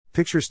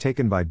Pictures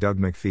taken by Doug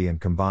McPhee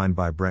and combined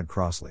by Brent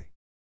Crossley.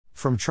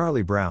 From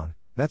Charlie Brown,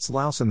 that's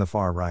Laos in the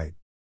far right.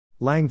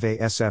 Lang Vei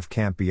SF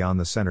camp beyond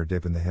the center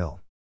dip in the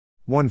hill.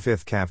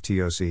 1/5 Cav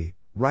TOC,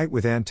 right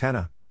with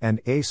antenna,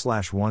 and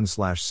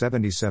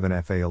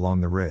A/1/77 FA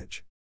along the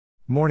ridge.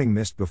 Morning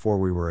mist before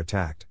we were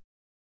attacked.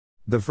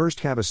 The 1st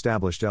Cav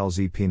established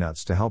LZ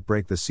Peanuts to help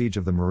break the siege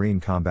of the Marine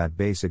combat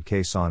base at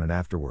Khe Sanh and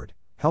afterward,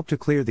 help to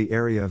clear the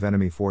area of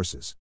enemy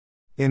forces.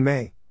 In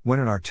May, when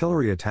an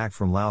artillery attack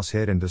from Laos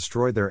hit and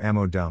destroyed their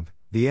ammo dump,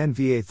 the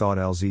NVA thought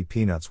LZ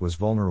Peanuts was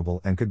vulnerable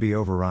and could be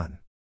overrun.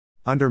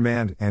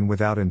 Undermanned and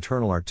without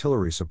internal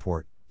artillery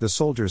support, the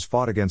soldiers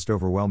fought against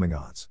overwhelming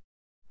odds.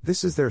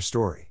 This is their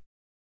story.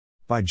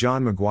 By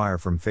John McGuire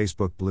from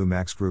Facebook Blue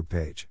Max group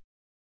page.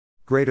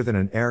 Greater than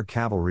an air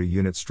cavalry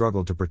unit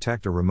struggled to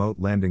protect a remote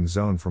landing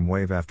zone from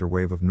wave after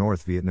wave of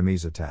North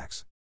Vietnamese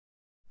attacks.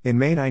 In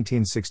May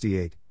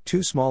 1968,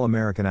 2 small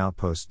American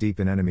outposts deep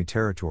in enemy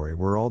territory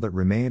were all that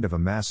remained of a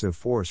massive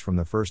force from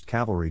the 1st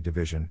Cavalry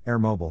Division, Air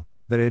Mobile,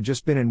 that had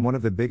just been in one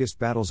of the biggest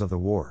battles of the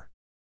war.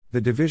 The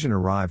division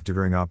arrived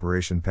during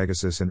Operation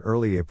Pegasus in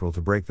early April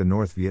to break the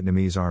North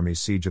Vietnamese Army's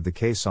siege of the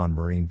Khe Sanh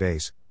Marine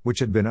Base, which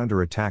had been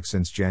under attack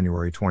since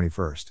January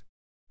 21.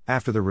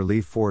 After the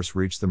relief force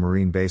reached the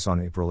Marine Base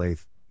on April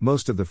 8,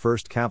 most of the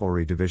 1st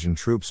Cavalry Division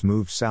troops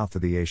moved south to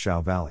the A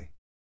Shau Valley.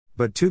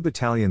 But 2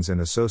 battalions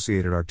and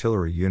associated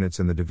artillery units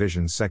in the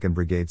division's 2nd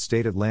Brigade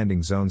stayed at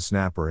landing zone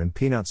Snapper and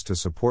Peanuts to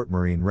support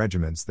Marine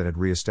regiments that had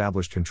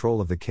re-established control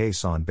of the Khe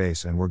Sanh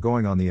base and were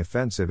going on the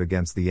offensive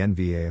against the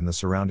NVA and the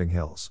surrounding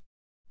hills.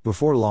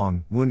 Before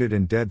long, wounded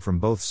and dead from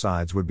both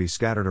sides would be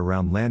scattered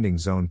around landing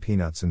zone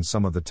Peanuts in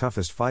some of the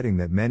toughest fighting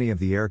that many of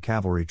the air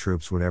cavalry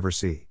troops would ever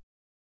see.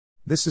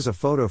 This is a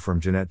photo from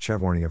Jeanette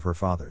Chevorny of her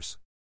father's.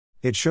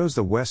 It shows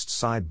the west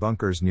side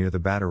bunkers near the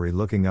battery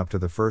looking up to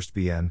the 1st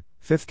BN,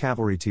 5th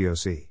Cavalry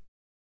TOC.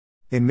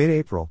 In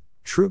mid-April,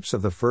 troops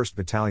of the 1st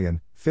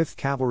Battalion, 5th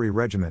Cavalry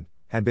Regiment,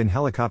 had been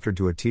helicoptered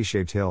to a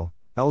T-shaped hill,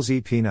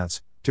 LZ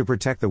Peanuts, to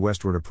protect the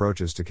westward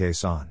approaches to Khe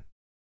Sanh.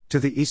 To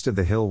the east of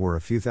the hill were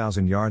a few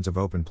thousand yards of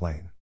open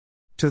plain.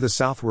 To the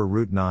south were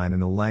Route 9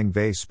 and the Lang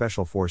Vei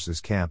Special Forces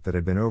camp that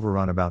had been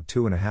overrun about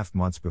 2.5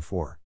 months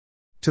before.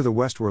 To the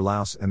west were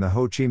Laos and the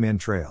Ho Chi Minh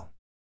Trail.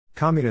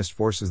 Communist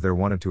forces there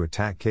wanted to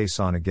attack Khe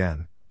Sanh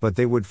again, but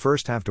they would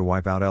first have to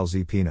wipe out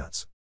LZ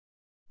Peanuts.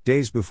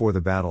 Days before the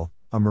battle,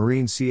 a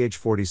Marine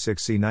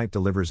CH-46C Knight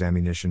delivers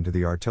ammunition to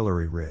the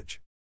artillery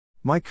ridge.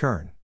 Mike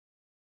Kern.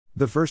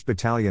 The 1st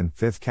Battalion,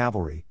 5th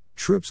Cavalry,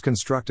 troops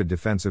constructed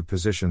defensive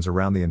positions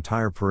around the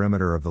entire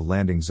perimeter of the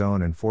landing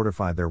zone and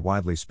fortified their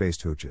widely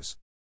spaced hooches.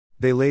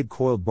 They laid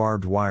coiled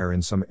barbed wire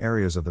in some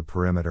areas of the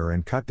perimeter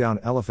and cut down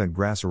elephant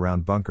grass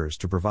around bunkers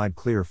to provide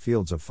clear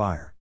fields of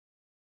fire.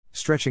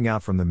 Stretching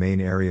out from the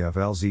main area of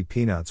LZ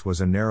Peanuts was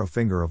a narrow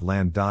finger of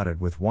land dotted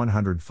with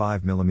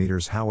 105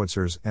 mm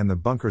howitzers and the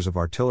bunkers of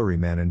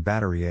artillerymen in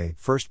Battery A,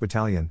 1st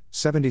Battalion,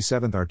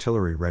 77th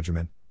Artillery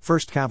Regiment,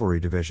 1st Cavalry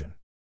Division.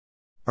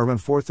 Around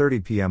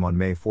 4:30 p.m. on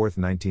May 4,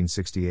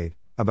 1968,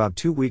 about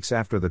 2 weeks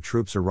after the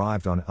troops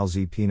arrived on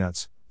LZ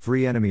Peanuts,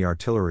 3 enemy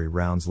artillery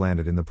rounds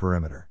landed in the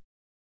perimeter.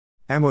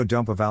 Ammo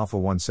dump of Alpha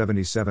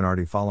 177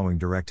 RD following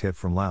direct hit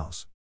from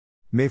Laos.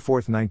 May 4,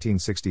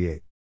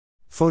 1968.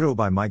 Photo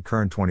by Mike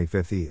Kern,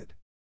 25th EAD.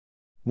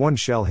 1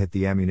 shell hit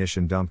the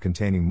ammunition dump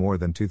containing more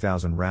than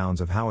 2,000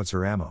 rounds of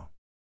howitzer ammo.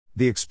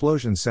 The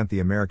explosion sent the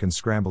Americans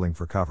scrambling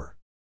for cover.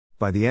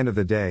 By the end of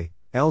the day,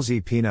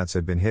 LZ Peanuts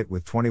had been hit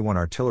with 21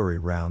 artillery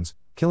rounds,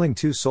 killing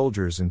 2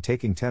 soldiers and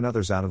taking 10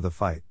 others out of the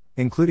fight,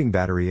 including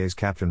Battery A's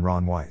Captain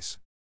Ron Weiss.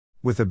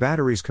 With the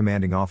battery's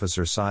commanding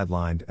officer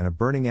sidelined and a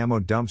burning ammo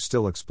dump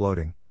still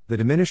exploding, the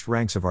diminished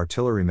ranks of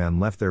artillerymen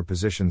left their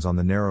positions on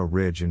the narrow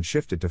ridge and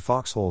shifted to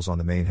foxholes on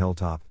the main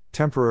hilltop,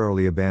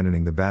 temporarily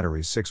abandoning the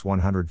battery's 6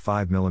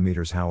 105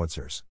 mm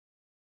howitzers.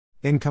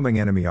 Incoming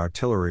enemy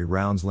artillery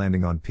rounds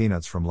landing on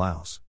Peanuts from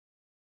Laos.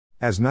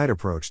 As night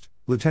approached,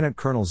 Lieutenant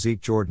Colonel Zeke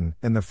Jordan,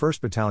 in the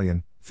 1st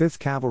Battalion, 5th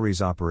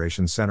Cavalry's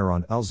Operations Center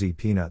on LZ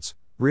Peanuts,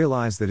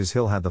 realized that his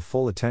hill had the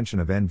full attention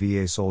of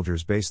NVA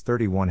soldiers based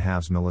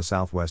 31/2 mile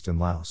southwest in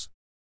Laos.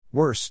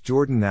 Worse,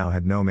 Jordan now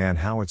had no man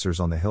howitzers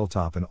on the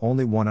hilltop and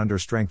only 1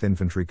 understrength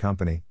infantry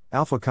company,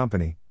 Alpha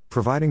Company,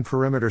 providing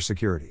perimeter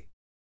security.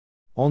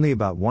 Only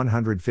about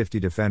 150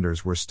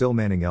 defenders were still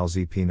manning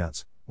LZ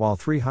Peanuts, while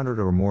 300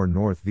 or more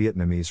North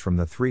Vietnamese from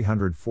the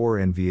 304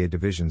 NVA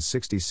Division's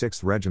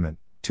 66th Regiment,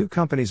 2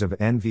 companies of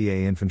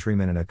NVA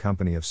infantrymen and a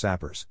company of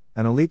sappers,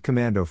 an elite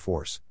commando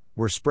force,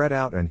 were spread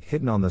out and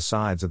hidden on the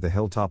sides of the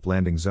hilltop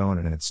landing zone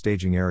and its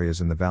staging areas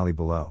in the valley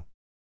below.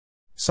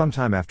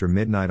 Sometime after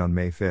midnight on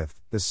May 5,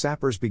 the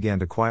sappers began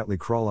to quietly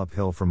crawl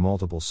uphill from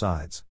multiple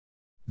sides.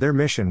 Their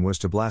mission was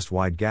to blast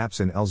wide gaps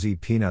in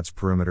LZ Peanuts'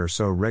 perimeter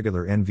so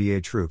regular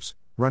NVA troops,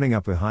 running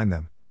up behind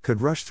them,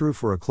 could rush through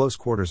for a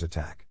close-quarters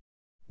attack.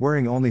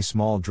 Wearing only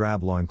small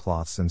drab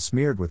loincloths and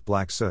smeared with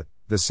black soot,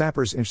 the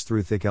sappers inched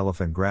through thick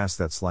elephant grass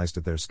that sliced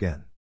at their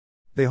skin.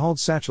 They hauled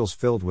satchels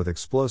filled with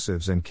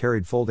explosives and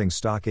carried folding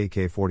stock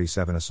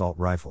AK-47 assault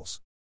rifles.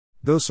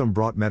 Though some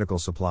brought medical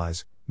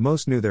supplies,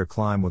 most knew their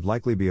climb would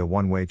likely be a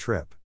one-way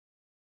trip.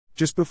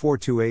 Just before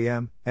 2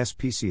 a.m.,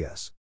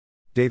 SPCS.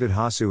 David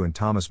Hasu and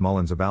Thomas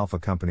Mullins of Alpha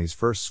Company's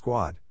 1st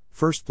Squad,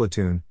 1st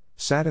Platoon,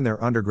 sat in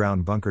their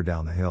underground bunker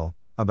down the hill,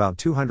 about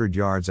 200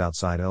 yards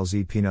outside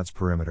LZ Peanuts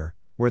perimeter,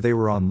 where they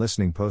were on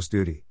listening post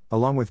duty,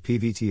 along with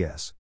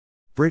PVTS.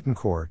 Britton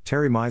Corr,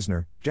 Terry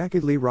Meisner, Jackie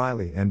Lee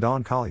Riley and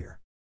Don Collier.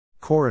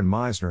 Corr and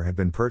Meisner had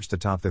been perched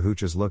atop the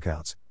Hooch's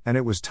lookouts, and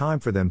it was time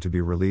for them to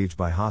be relieved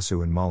by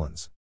Hasu and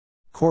Mullins.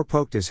 Corr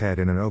poked his head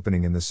in an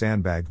opening in the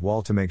sandbagged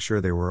wall to make sure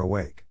they were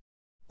awake.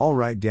 "All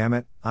right, damn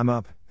it, I'm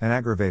up," an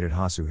aggravated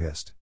Hasu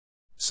hissed.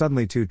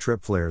 Suddenly 2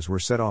 trip flares were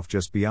set off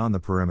just beyond the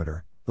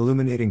perimeter,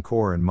 illuminating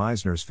Corr and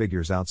Meisner's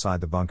figures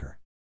outside the bunker.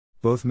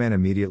 Both men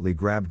immediately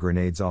grabbed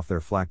grenades off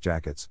their flak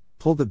jackets,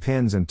 pulled the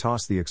pins and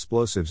tossed the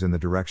explosives in the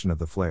direction of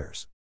the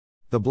flares.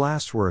 The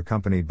blasts were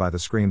accompanied by the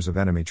screams of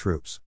enemy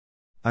troops.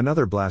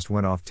 Another blast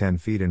went off 10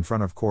 feet in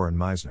front of Corr and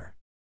Meisner.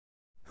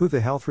 "Who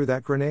the hell threw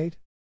that grenade?"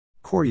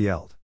 Corr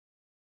yelled.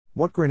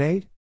 "What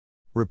grenade?"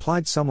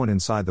 replied someone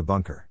inside the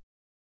bunker.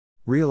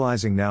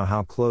 Realizing now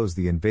how close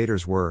the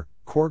invaders were,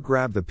 Corr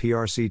grabbed the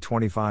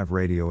PRC-25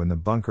 radio in the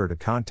bunker to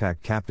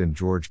contact Captain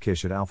George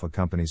Kish at Alpha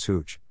Company's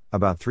Hooch,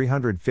 about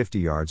 350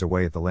 yards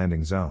away at the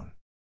landing zone.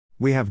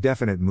 "We have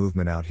definite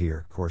movement out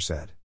here," Corr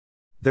said.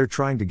 "They're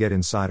trying to get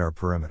inside our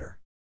perimeter."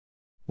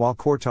 While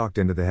Corr talked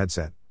into the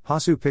headset,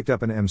 Hasu picked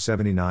up an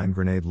M79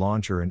 grenade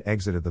launcher and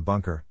exited the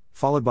bunker,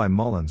 followed by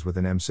Mullins with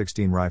an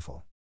M16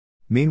 rifle.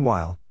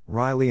 Meanwhile,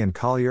 Riley and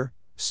Collier,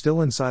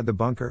 still inside the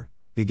bunker,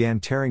 began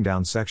tearing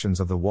down sections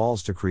of the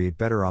walls to create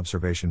better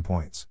observation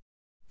points.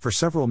 For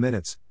several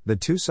minutes, the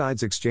 2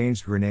 sides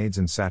exchanged grenades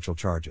and satchel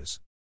charges.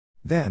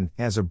 Then,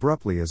 as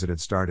abruptly as it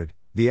had started,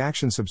 the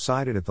action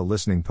subsided at the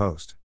listening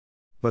post.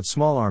 But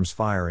small arms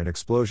fire and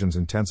explosions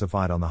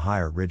intensified on the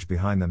higher ridge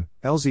behind them.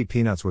 LZ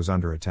Peanuts was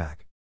under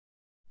attack.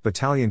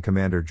 Battalion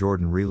Commander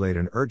Jordan relayed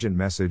an urgent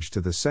message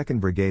to the 2nd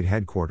Brigade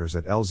headquarters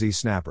at LZ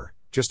Snapper,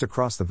 just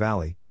across the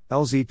valley.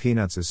 "LZ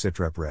Peanuts is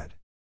Sitrep Red.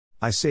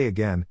 I say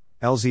again,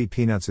 LZ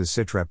Peanuts is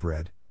Sitrep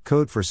Red,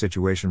 code for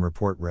Situation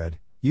Report Red,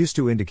 used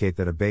to indicate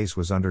that a base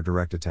was under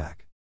direct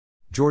attack."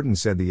 Jordan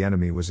said the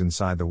enemy was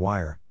inside the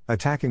wire,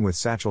 attacking with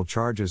satchel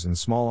charges and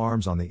small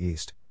arms on the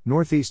east,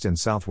 northeast and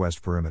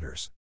southwest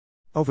perimeters.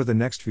 Over the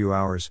next few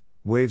hours,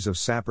 waves of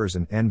sappers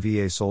and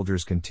NVA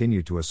soldiers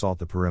continued to assault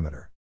the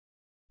perimeter.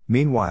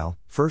 Meanwhile,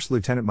 1st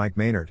Lieutenant Mike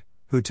Maynard,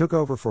 who took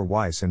over for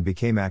Weiss and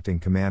became acting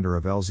commander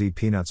of LZ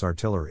Peanuts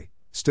Artillery,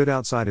 stood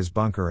outside his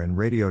bunker and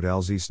radioed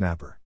LZ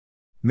Snapper.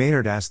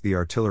 Maynard asked the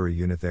artillery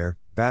unit there,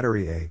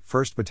 Battery A,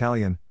 1st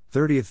Battalion,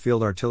 30th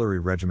Field Artillery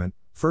Regiment,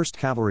 1st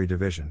Cavalry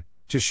Division,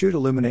 to shoot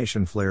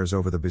illumination flares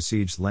over the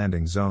besieged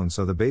landing zone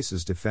so the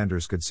base's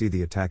defenders could see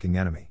the attacking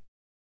enemy.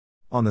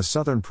 On the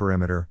southern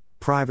perimeter,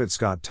 Private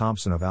Scott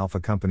Thompson of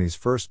Alpha Company's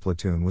 1st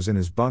Platoon was in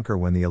his bunker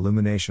when the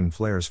illumination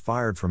flares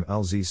fired from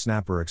LZ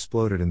Snapper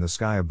exploded in the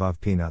sky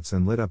above Peanuts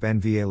and lit up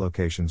NVA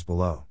locations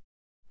below.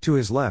 To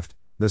his left,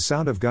 the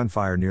sound of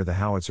gunfire near the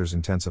howitzers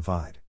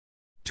intensified.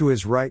 To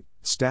his right,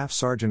 Staff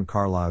Sergeant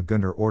Carlisle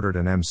Gunder ordered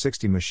an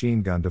M60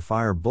 machine gun to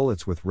fire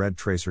bullets with red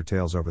tracer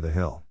tails over the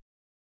hill.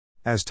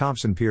 As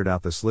Thompson peered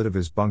out the slit of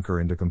his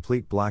bunker into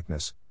complete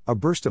blackness, a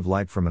burst of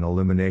light from an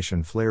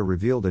illumination flare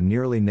revealed a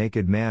nearly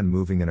naked man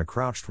moving in a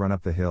crouched run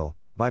up the hill,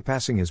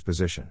 bypassing his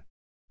position.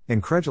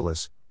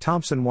 Incredulous,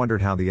 Thompson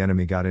wondered how the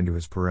enemy got into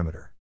his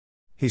perimeter.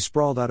 He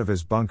sprawled out of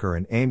his bunker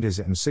and aimed his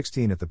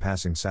M16 at the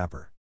passing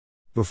sapper.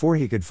 Before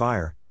he could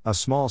fire, a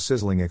small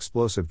sizzling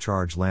explosive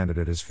charge landed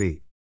at his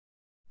feet.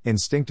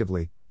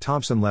 Instinctively,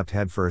 Thompson leapt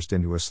headfirst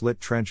into a slit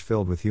trench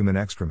filled with human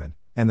excrement,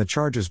 and the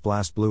charge's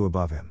blast blew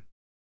above him.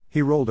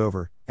 He rolled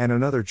over, and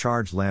another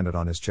charge landed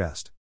on his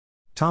chest.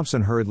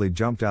 Thompson hurriedly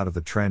jumped out of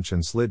the trench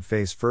and slid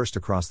face first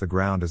across the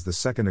ground as the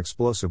second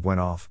explosive went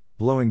off,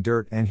 blowing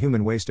dirt and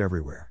human waste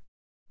everywhere.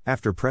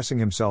 After pressing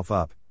himself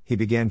up, he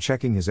began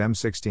checking his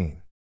M16.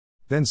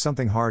 Then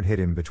something hard hit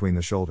him between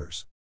the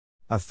shoulders.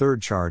 A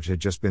third charge had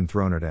just been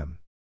thrown at him.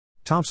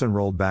 Thompson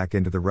rolled back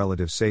into the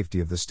relative safety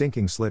of the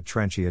stinking slit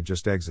trench he had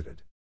just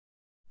exited.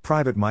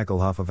 Private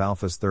Michael Huff of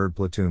Alpha's 3rd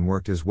Platoon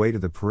worked his way to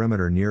the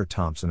perimeter near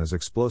Thompson as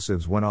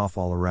explosives went off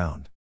all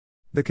around.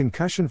 The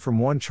concussion from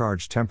one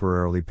charge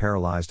temporarily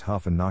paralyzed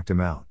Huff and knocked him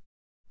out.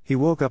 He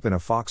woke up in a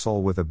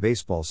foxhole with a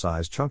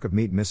baseball-sized chunk of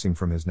meat missing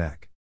from his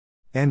neck.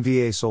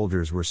 NVA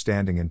soldiers were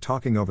standing and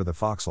talking over the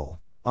foxhole,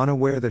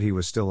 unaware that he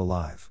was still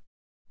alive.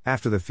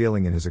 After the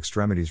feeling in his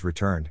extremities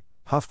returned,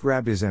 Huff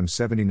grabbed his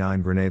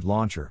M79 grenade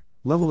launcher,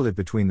 leveled it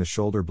between the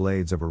shoulder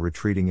blades of a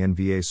retreating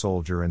NVA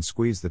soldier and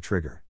squeezed the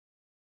trigger.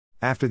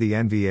 After the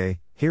NVA,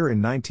 here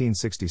in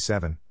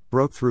 1967,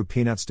 broke through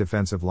Peanuts'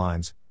 defensive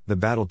lines, the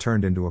battle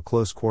turned into a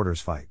close-quarters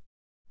fight.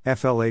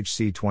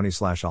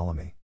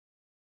 FLHC-20/Alamy.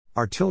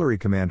 Artillery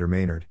Commander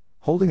Maynard,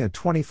 holding a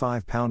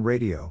 25-pound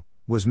radio,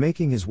 was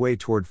making his way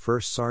toward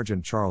 1st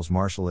Sergeant Charles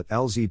Marshall at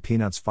LZ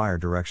Peanuts Fire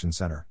Direction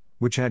Center,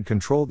 which had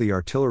controlled the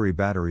artillery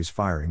batteries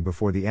firing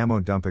before the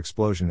ammo dump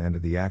explosion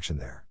ended the action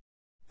there.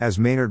 As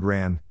Maynard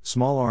ran,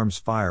 small arms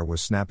fire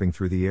was snapping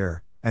through the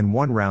air, and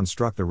one round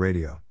struck the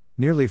radio,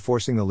 nearly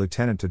forcing the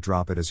lieutenant to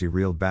drop it as he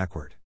reeled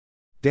backward.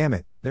 "Damn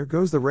it, there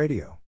goes the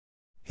radio,"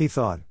 he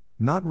thought,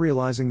 not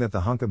realizing that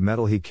the hunk of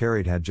metal he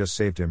carried had just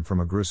saved him from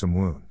a gruesome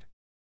wound.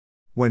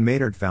 When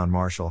Maynard found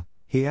Marshall,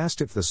 he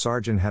asked if the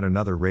sergeant had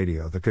another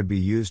radio that could be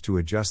used to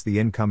adjust the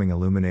incoming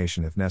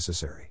illumination if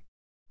necessary.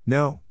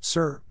 "No,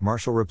 sir,"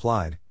 Marshall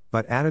replied,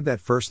 but added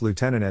that First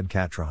Lieutenant Ed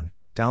Catron,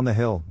 down the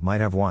hill,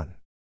 might have one.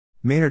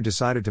 Maynard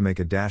decided to make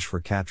a dash for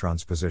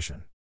Catron's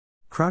position.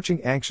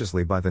 Crouching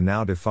anxiously by the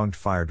now-defunct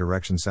Fire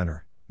Direction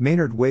Center,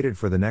 Maynard waited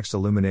for the next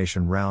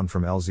illumination round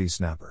from LZ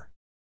Snapper.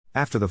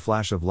 After the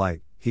flash of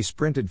light, he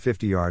sprinted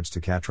 50 yards to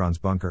Catron's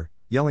bunker,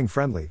 yelling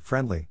 "Friendly,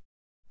 friendly."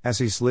 As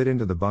he slid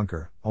into the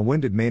bunker, a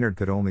winded Maynard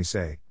could only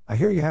say, "I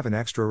hear you have an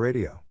extra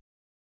radio."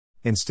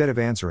 Instead of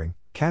answering,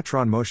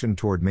 Catron motioned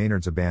toward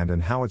Maynard's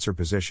abandoned howitzer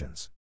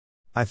positions.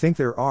 "I think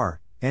there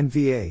are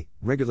NVA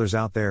regulars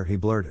out there," he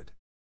blurted.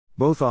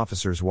 Both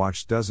officers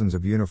watched dozens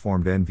of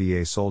uniformed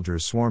NVA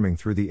soldiers swarming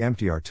through the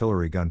empty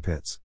artillery gun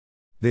pits.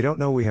 "They don't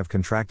know we have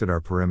contracted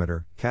our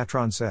perimeter,"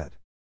 Catron said.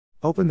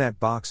 "Open that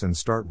box and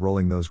start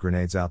rolling those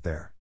grenades out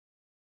there."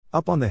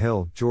 Up on the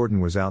hill,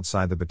 Jordan was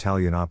outside the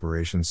battalion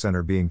operations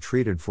center being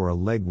treated for a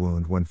leg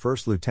wound when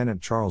First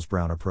Lieutenant Charles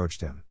Brown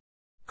approached him.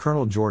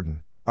 "Colonel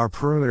Jordan, our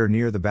perimeter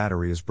near the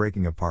battery is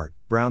breaking apart,"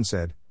 Brown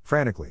said,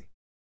 frantically.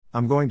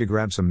 "I'm going to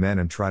grab some men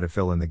and try to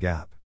fill in the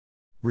gap."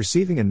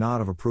 Receiving a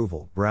nod of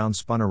approval, Brown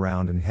spun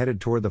around and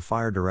headed toward the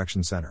Fire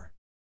Direction Center.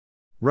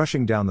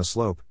 Rushing down the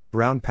slope,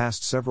 Brown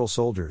passed several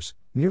soldiers,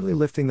 nearly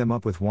lifting them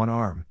up with one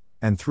arm,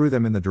 and threw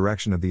them in the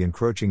direction of the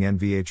encroaching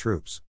NVA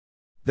troops.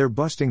 "They're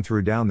busting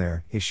through down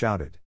there," he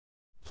shouted.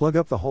 "Plug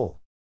up the hole."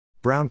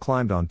 Brown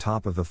climbed on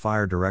top of the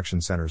Fire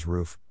Direction Center's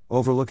roof,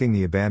 overlooking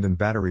the abandoned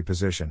battery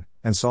position,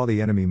 and saw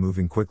the enemy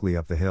moving quickly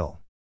up the hill.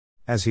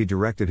 As he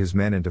directed his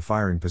men into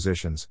firing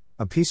positions,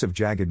 a piece of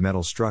jagged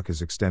metal struck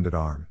his extended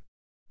arm.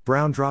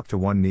 Brown dropped to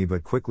one knee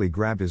but quickly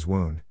grabbed his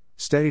wound,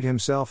 steadied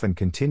himself and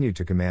continued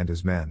to command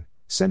his men,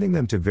 sending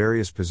them to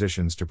various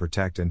positions to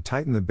protect and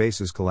tighten the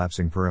base's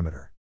collapsing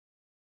perimeter.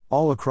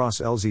 All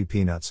across LZ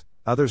Peanuts,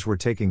 others were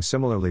taking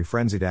similarly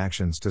frenzied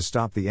actions to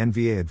stop the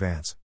NVA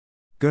advance.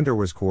 Gunter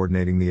was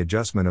coordinating the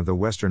adjustment of the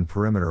western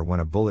perimeter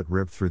when a bullet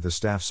ripped through the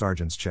staff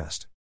sergeant's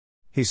chest.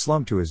 He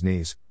slumped to his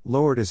knees,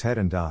 lowered his head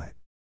and died.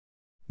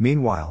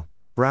 Meanwhile,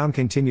 Brown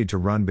continued to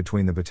run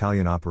between the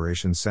battalion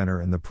operations center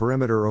and the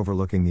perimeter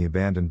overlooking the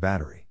abandoned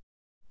battery.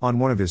 On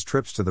one of his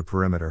trips to the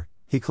perimeter,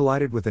 he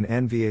collided with an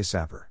NVA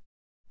sapper.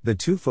 The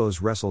two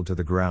foes wrestled to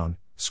the ground,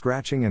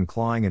 scratching and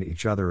clawing at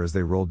each other as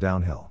they rolled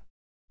downhill.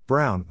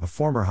 Brown, a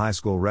former high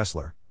school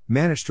wrestler,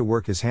 managed to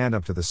work his hand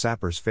up to the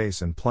sapper's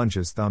face and plunge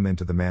his thumb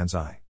into the man's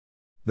eye.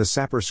 The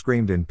sapper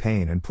screamed in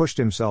pain and pushed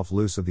himself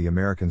loose of the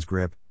American's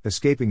grip,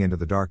 escaping into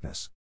the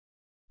darkness.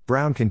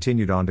 Brown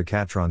continued on to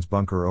Catron's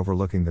bunker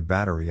overlooking the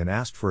battery and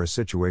asked for a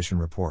situation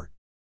report.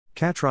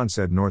 Catron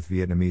said North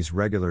Vietnamese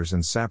regulars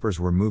and sappers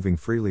were moving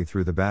freely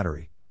through the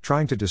battery,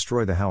 trying to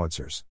destroy the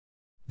howitzers.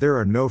 "There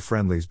are no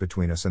friendlies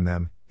between us and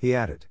them," he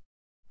added.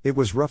 It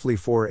was roughly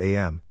 4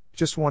 a.m.,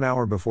 just 1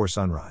 hour before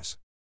sunrise.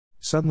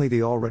 Suddenly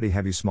the already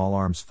heavy small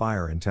arms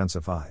fire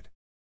intensified.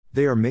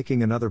 "They are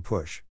making another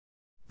push,"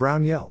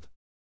 Brown yelled.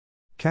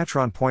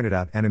 Catron pointed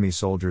out enemy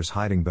soldiers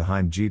hiding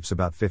behind jeeps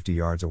about 50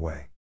 yards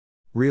away.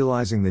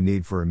 Realizing the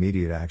need for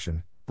immediate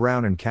action,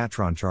 Brown and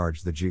Catron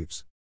charged the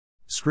jeeps.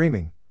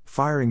 Screaming,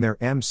 firing their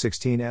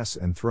M16s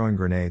and throwing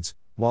grenades,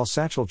 while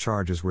satchel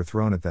charges were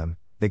thrown at them,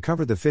 they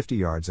covered the 50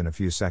 yards in a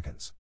few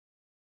seconds.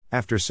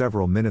 After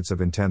several minutes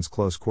of intense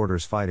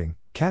close-quarters fighting,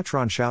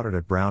 Catron shouted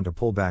at Brown to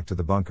pull back to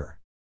the bunker.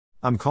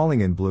 "I'm calling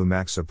in Blue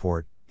Max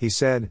support," he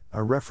said,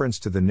 a reference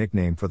to the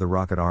nickname for the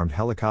rocket-armed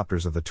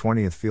helicopters of the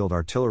 20th Field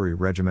Artillery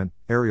Regiment,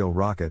 Aerial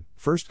Rocket,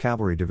 1st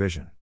Cavalry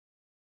Division.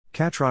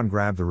 Catron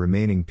grabbed the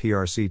remaining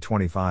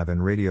PRC-25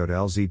 and radioed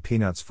LZ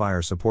Peanuts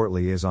Fire Support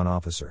Liaison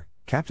Officer,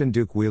 Captain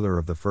Duke Wheeler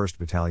of the 1st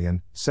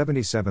Battalion,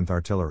 77th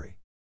Artillery.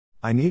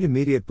 "I need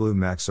immediate Blue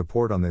Max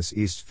support on this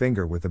east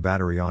finger with the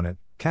battery on it,"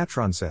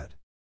 Catron said.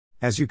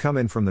 "As you come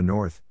in from the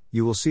north,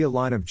 you will see a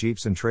line of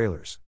jeeps and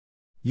trailers.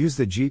 Use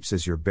the jeeps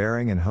as your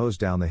bearing and hose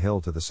down the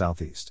hill to the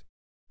southeast.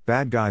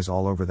 Bad guys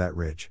all over that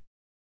ridge."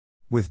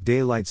 With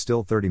daylight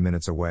still 30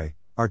 minutes away,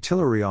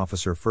 Artillery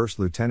Officer 1st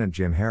Lieutenant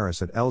Jim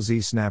Harris at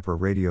LZ Snapper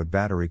radioed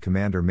Battery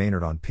Commander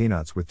Maynard on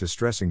Peanuts with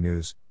distressing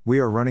news: "We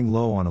are running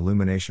low on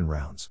illumination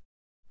rounds.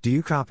 Do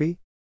you copy?"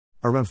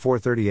 Around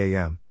 4:30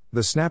 a.m.,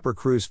 the Snapper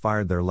crews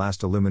fired their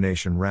last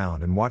illumination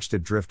round and watched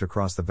it drift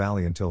across the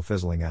valley until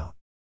fizzling out.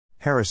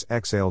 Harris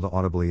exhaled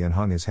audibly and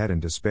hung his head in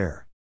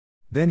despair.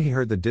 Then he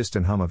heard the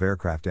distant hum of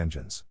aircraft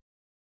engines.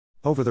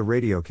 Over the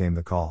radio came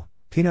the call,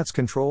 Peanuts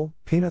Control,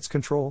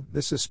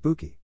 this is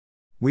Spooky.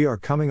 We are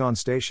coming on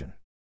station.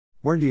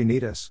 Where do you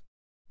need us?"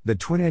 The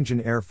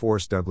twin-engine Air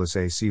Force Douglas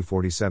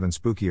AC-47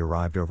 Spooky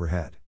arrived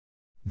overhead.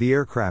 The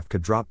aircraft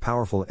could drop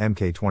powerful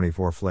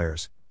Mk-24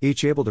 flares,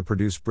 each able to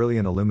produce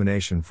brilliant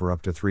illumination for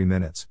up to 3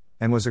 minutes,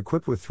 and was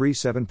equipped with 3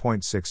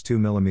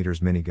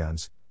 7.62mm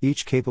miniguns,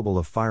 each capable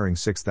of firing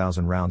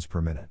 6,000 rounds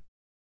per minute.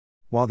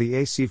 While the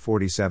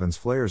AC-47's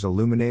flares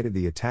illuminated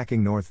the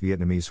attacking North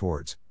Vietnamese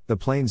hordes, the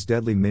plane's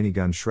deadly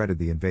minigun shredded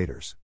the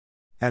invaders.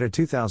 At a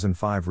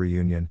 2005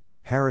 reunion,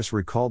 Harris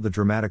recalled the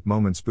dramatic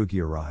moment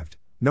Spooky arrived.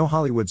 "No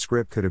Hollywood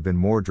script could have been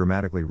more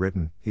dramatically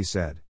written," he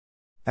said.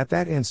 At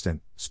that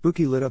instant,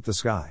 Spooky lit up the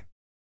sky.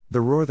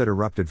 The roar that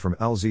erupted from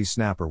LZ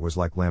Snapper was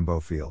like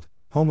Lambeau Field,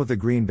 home of the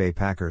Green Bay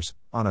Packers,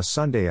 on a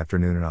Sunday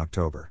afternoon in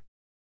October.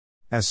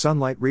 As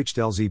sunlight reached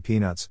LZ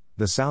Peanuts,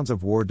 the sounds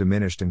of war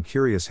diminished and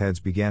curious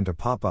heads began to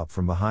pop up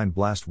from behind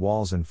blast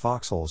walls and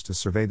foxholes to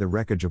survey the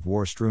wreckage of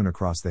war strewn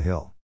across the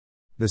hill.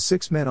 The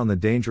 6 men on the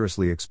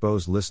dangerously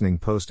exposed listening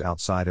post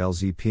outside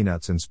LZ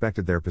Peanuts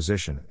inspected their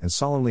position and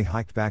solemnly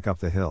hiked back up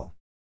the hill.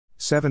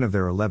 7 of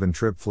their 11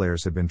 trip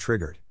flares had been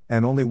triggered,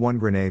 and only 1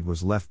 grenade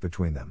was left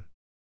between them.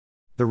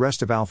 The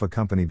rest of Alpha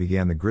Company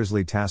began the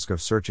grisly task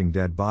of searching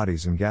dead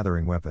bodies and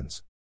gathering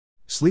weapons.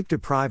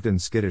 Sleep-deprived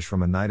and skittish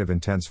from a night of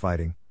intense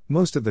fighting,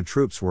 most of the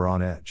troops were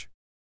on edge.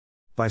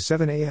 By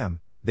 7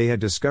 a.m., they had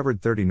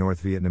discovered 30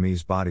 North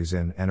Vietnamese bodies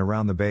in and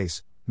around the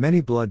base,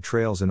 many blood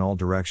trails in all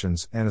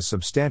directions, and a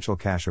substantial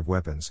cache of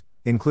weapons,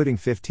 including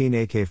 15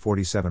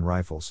 AK-47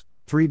 rifles,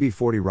 3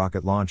 B-40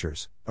 rocket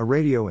launchers, a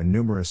radio, and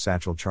numerous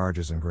satchel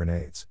charges and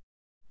grenades.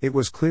 It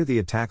was clear the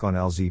attack on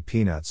LZ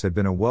Peanuts had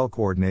been a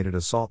well-coordinated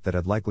assault that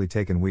had likely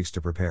taken weeks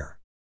to prepare.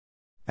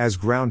 As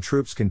ground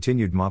troops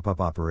continued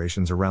mop-up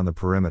operations around the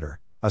perimeter,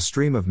 a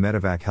stream of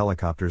medevac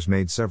helicopters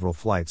made several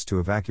flights to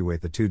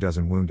evacuate the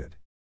 24 wounded.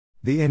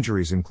 The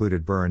injuries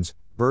included burns,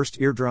 burst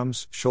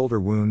eardrums, shoulder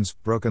wounds,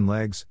 broken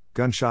legs,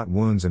 gunshot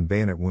wounds, and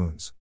bayonet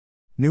wounds.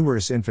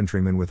 Numerous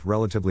infantrymen with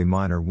relatively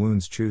minor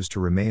wounds chose to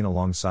remain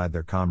alongside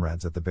their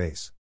comrades at the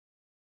base.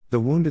 The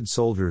wounded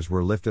soldiers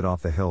were lifted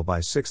off the hill by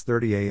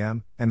 6:30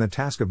 a.m., and the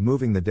task of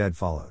moving the dead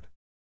followed.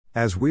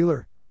 As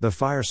Wheeler, the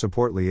fire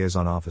support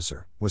liaison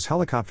officer, was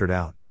helicoptered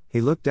out,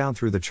 he looked down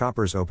through the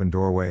chopper's open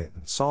doorway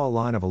and saw a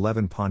line of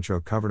 11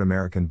 poncho-covered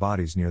American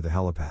bodies near the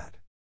helipad.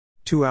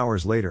 2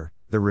 hours later,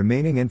 the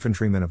remaining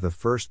infantrymen of the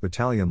 1st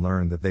Battalion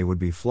learned that they would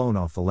be flown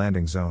off the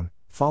landing zone,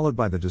 followed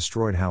by the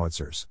destroyed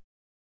howitzers.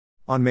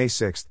 On May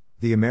 6,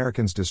 the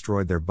Americans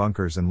destroyed their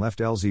bunkers and left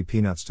LZ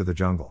Peanuts to the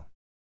jungle.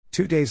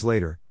 2 days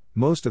later,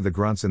 most of the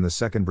grunts in the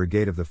 2nd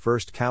Brigade of the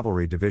 1st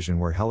Cavalry Division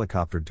were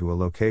helicoptered to a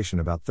location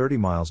about 30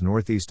 miles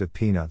northeast of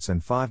Peanuts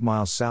and 5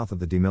 miles south of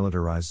the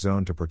demilitarized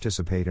zone to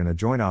participate in a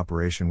joint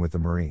operation with the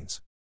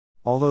Marines.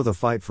 Although the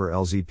fight for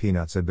LZ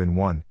Peanuts had been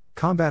won,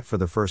 combat for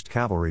the 1st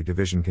Cavalry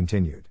Division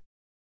continued.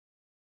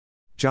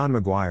 John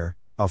McGuire,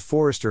 a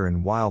forester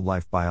and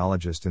wildlife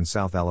biologist in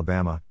South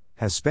Alabama,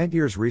 has spent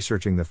years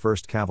researching the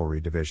 1st Cavalry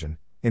Division,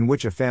 in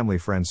which a family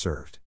friend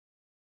served.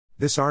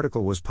 This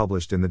article was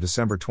published in the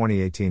December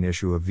 2018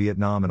 issue of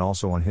Vietnam and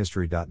also on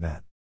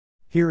History.net.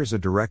 Here is a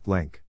direct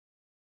link.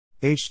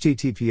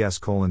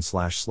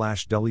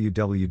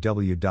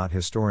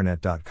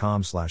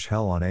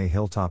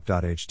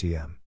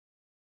 https://www.historianet.com/hellonahilltop.htm.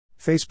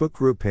 Facebook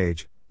group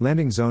page,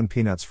 Landing Zone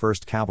Peanuts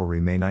 1st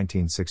Cavalry May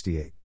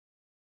 1968.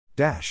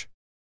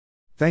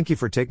 Thank you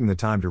for taking the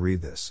time to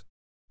read this.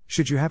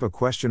 Should you have a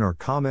question or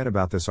comment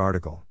about this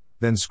article,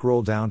 then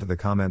scroll down to the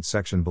comments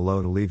section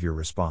below to leave your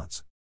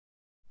response.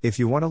 If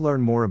you want to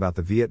learn more about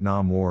the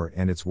Vietnam War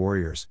and its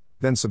warriors,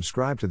 then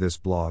subscribe to this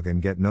blog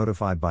and get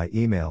notified by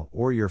email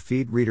or your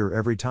feed reader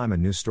every time a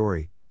new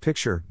story,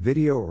 picture,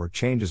 video, or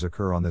changes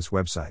occur on this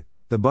website.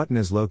 The button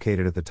is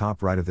located at the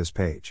top right of this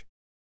page.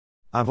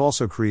 I've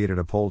also created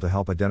a poll to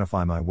help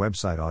identify my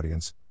website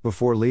audience.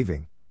 Before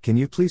leaving, can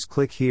you please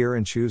click here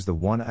and choose the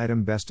one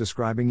item best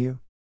describing you?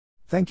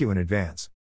 Thank you in advance.